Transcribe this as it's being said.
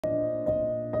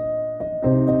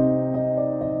Well,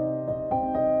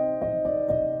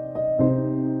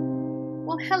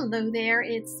 hello there,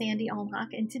 it's Sandy Allnock,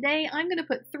 and today I'm going to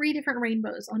put 3 different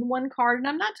rainbows on one card, and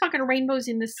I'm not talking rainbows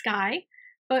in the sky,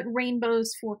 but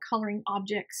rainbows for coloring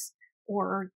objects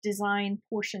or design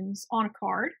portions on a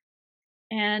card.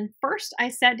 And first I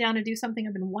sat down to do something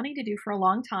I've been wanting to do for a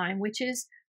long time, which is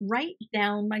write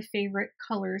down my favorite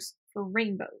colors for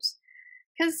rainbows.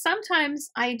 Because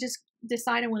sometimes I just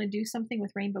decide I want to do something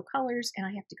with rainbow colors and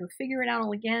I have to go figure it out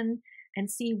all again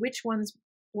and see which ones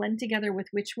blend together with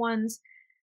which ones.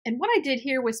 And what I did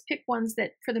here was pick ones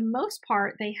that, for the most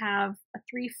part, they have a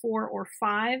 3, 4, or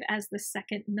 5 as the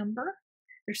second number.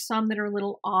 There's some that are a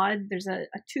little odd. There's a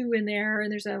 2 in there,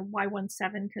 and there's a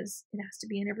Y17 because it has to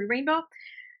be in every rainbow.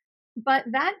 But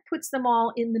that puts them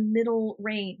all in the middle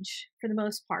range, for the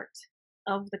most part,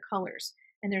 of the colors.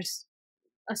 And there's,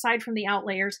 aside from the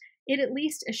outlayers, it at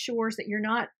least assures that you're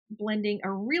not blending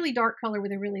a really dark color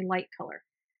with a really light color.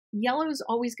 Yellow is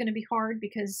always going to be hard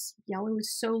because yellow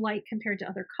is so light compared to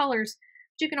other colors,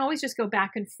 but you can always just go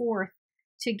back and forth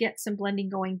to get some blending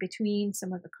going between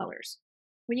some of the colors.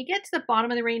 When you get to the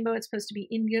bottom of the rainbow, it's supposed to be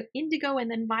indigo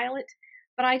and then violet,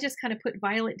 but I just kind of put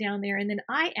violet down there, and then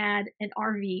I add an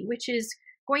RV, which is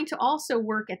going to also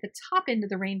work at the top end of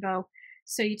the rainbow.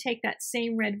 So you take that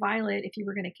same red violet, if you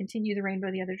were going to continue the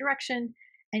rainbow the other direction,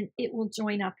 and it will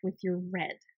join up with your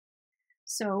red.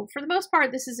 So for the most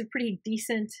part, this is a pretty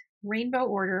decent rainbow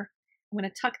order. I'm going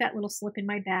to tuck that little slip in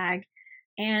my bag.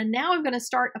 And now I'm going to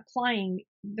start applying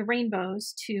the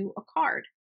rainbows to a card.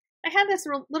 I had this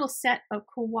little set of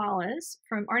koalas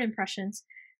from Art Impressions,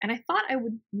 and I thought I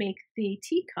would make the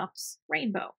teacups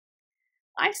rainbow.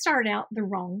 I started out the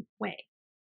wrong way.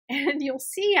 And you'll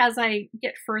see as I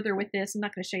get further with this, I'm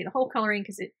not going to show you the whole coloring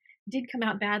because it did come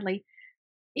out badly.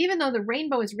 Even though the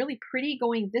rainbow is really pretty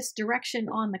going this direction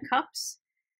on the cups,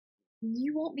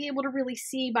 you won't be able to really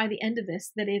see by the end of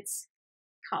this that it's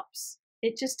cups.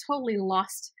 It just totally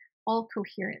lost all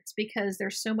coherence because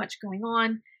there's so much going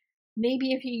on.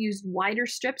 Maybe if you used wider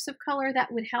strips of color,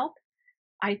 that would help.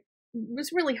 I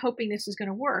was really hoping this was going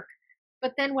to work.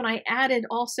 But then when I added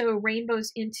also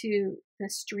rainbows into the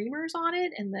streamers on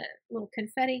it and the little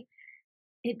confetti,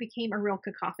 it became a real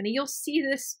cacophony. You'll see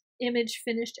this image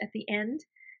finished at the end,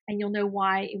 and you'll know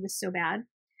why it was so bad.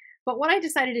 But what I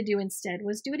decided to do instead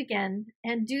was do it again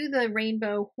and do the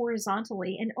rainbow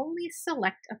horizontally and only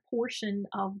select a portion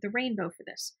of the rainbow for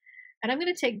this. And I'm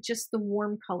going to take just the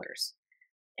warm colors.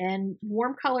 And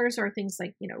warm colors are things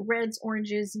like, reds,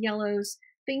 oranges, yellows,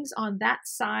 things on that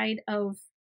side of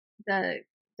the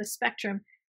spectrum.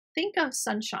 Think of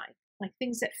sunshine, like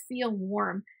things that feel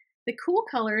warm. The cool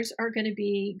colors are going to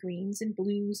be greens and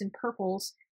blues and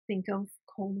purples. Think of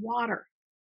cold water.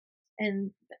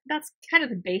 And that's kind of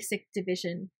the basic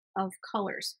division of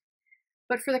colors.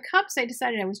 But for the cups, I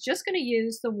decided I was just going to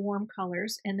use the warm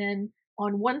colors. And then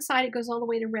on one side, it goes all the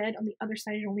way to red. On the other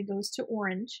side, it only goes to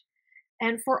orange.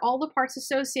 And for all the parts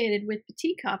associated with the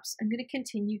teacups, I'm going to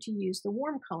continue to use the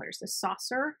warm colors, the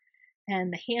saucer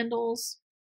and the handles,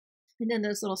 and then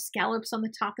those little scallops on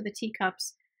the top of the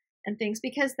teacups and things,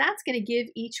 because that's going to give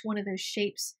each one of those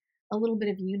shapes a little bit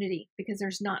of unity because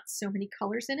there's not so many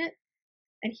colors in it.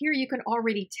 And here you can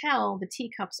already tell the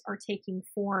teacups are taking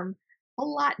form a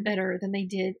lot better than they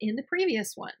did in the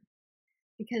previous one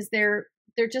because they're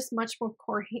just much more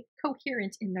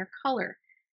coherent in their color.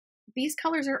 These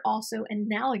colors are also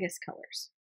analogous colors.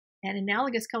 And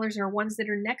analogous colors are ones that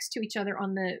are next to each other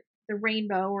on the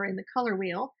rainbow or in the color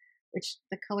wheel, which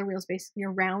the color wheel is basically a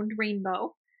round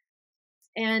rainbow.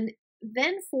 And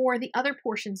then for the other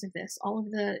portions of this, all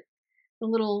of the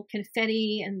little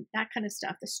confetti and that kind of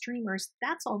stuff, the streamers,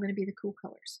 that's all going to be the cool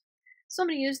colors. So I'm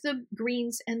going to use the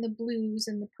greens and the blues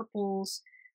and the purples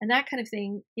and that kind of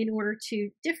thing in order to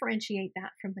differentiate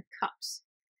that from the cups.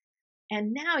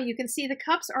 And now you can see the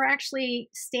cups are actually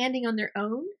standing on their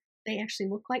own. They actually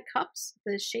look like cups.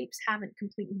 The shapes haven't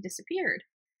completely disappeared.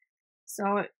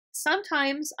 So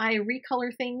sometimes I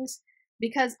recolor things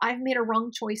because I've made a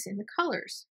wrong choice in the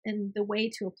colors and the way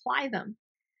to apply them.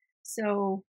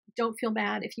 So don't feel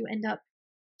bad if you end up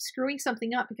screwing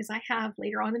something up, because I have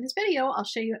later on in this video, I'll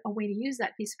show you a way to use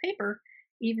that piece of paper,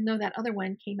 even though that other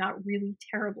one came out really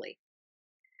terribly.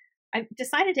 I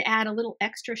decided to add a little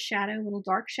extra shadow, a little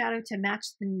dark shadow to match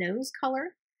the nose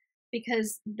color,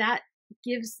 because that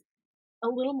gives a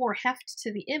little more heft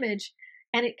to the image,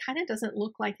 and it kind of doesn't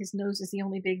look like his nose is the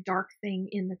only big dark thing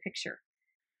in the picture.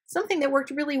 Something that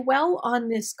worked really well on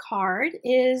this card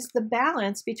is the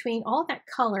balance between all that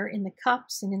color in the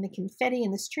cups and in the confetti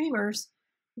and the streamers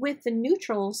with the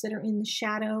neutrals that are in the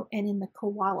shadow and in the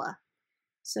koala.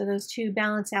 So those two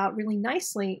balance out really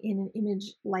nicely in an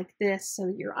image like this so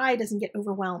that your eye doesn't get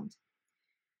overwhelmed.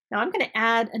 Now I'm going to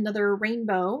add another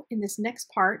rainbow in this next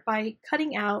part by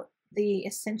cutting out the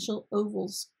essential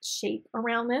ovals shape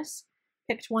around this.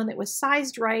 Picked one that was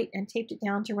sized right and taped it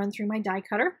down to run through my die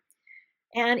cutter.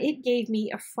 And it gave me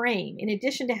a frame. In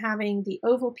addition to having the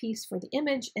oval piece for the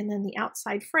image and then the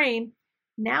outside frame,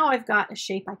 now I've got a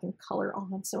shape I can color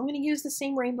on. So I'm going to use the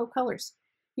same rainbow colors.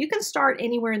 You can start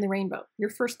anywhere in the rainbow. Your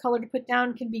first color to put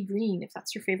down can be green if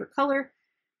that's your favorite color.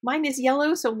 Mine is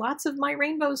yellow, so lots of my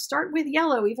rainbows start with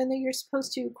yellow, even though you're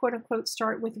supposed to, quote unquote,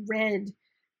 start with red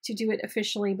to do it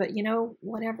officially. But you know,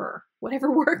 whatever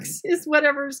works is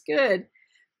whatever's good.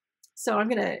 So I'm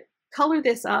going to color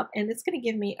this up, and it's going to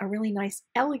give me a really nice,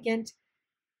 elegant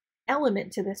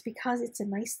element to this because it's a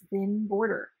nice thin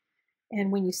border.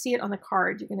 And when you see it on the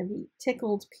card, you're going to be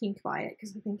tickled pink by it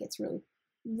because I think it's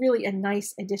really a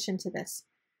nice addition to this.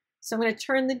 So I'm going to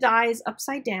turn the dies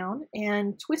upside down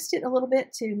and twist it a little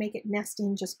bit to make it nest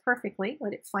in just perfectly,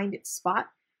 let it find its spot,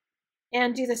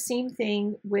 and do the same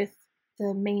thing with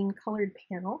the main colored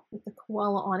panel with the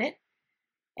koala on it.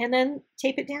 And then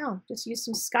tape it down. Just use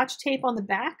some Scotch tape on the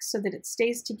back so that it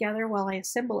stays together while I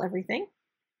assemble everything.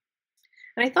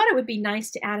 And I thought it would be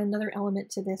nice to add another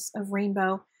element to this of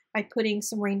rainbow by putting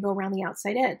some rainbow around the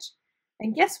outside edge.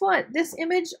 And guess what? This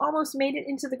image almost made it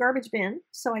into the garbage bin,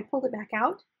 so I pulled it back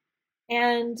out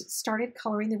and started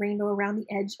coloring the rainbow around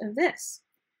the edge of this.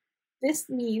 This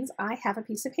means I have a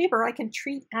piece of paper I can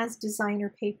treat as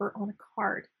designer paper on a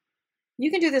card. You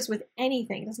can do this with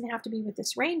anything. It doesn't have to be with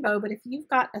this rainbow, but if you've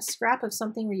got a scrap of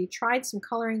something where you tried some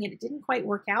coloring and it didn't quite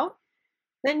work out,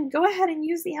 then go ahead and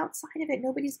use the outside of it.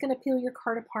 Nobody's going to peel your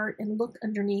card apart and look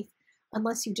underneath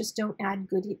unless you just don't add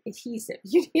good adhesive.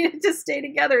 You need it to stay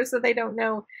together so they don't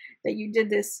know that you did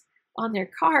this on their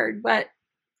card, but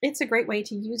it's a great way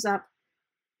to use up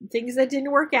things that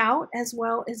didn't work out as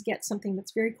well as get something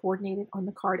that's very coordinated on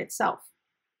the card itself.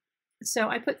 So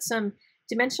I put some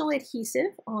dimensional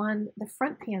adhesive on the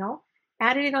front panel,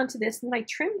 added it onto this, and then I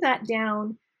trimmed that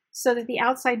down so that the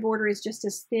outside border is just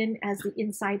as thin as the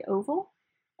inside oval.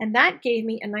 And that gave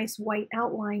me a nice white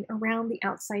outline around the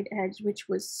outside edge, which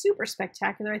was super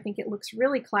spectacular. I think it looks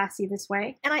really classy this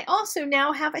way. And I also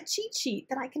now have a cheat sheet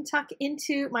that I can tuck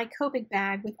into my Copic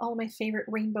bag with all my favorite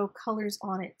rainbow colors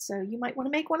on it. So you might want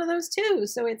to make one of those too.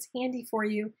 So it's handy for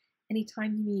you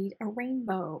anytime you need a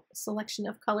rainbow selection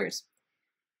of colors.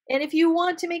 And if you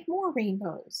want to make more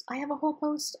rainbows, I have a whole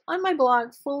post on my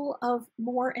blog full of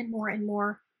more and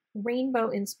more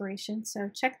rainbow inspiration. So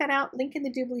check that out. Link in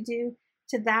the doobly-doo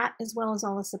to that, as well as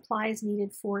all the supplies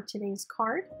needed for today's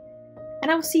card.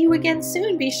 And I will see you again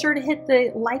soon. Be sure to hit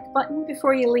the like button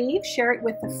before you leave, share it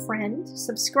with a friend,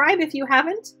 subscribe if you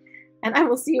haven't, and I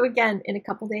will see you again in a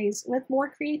couple days with more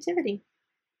creativity.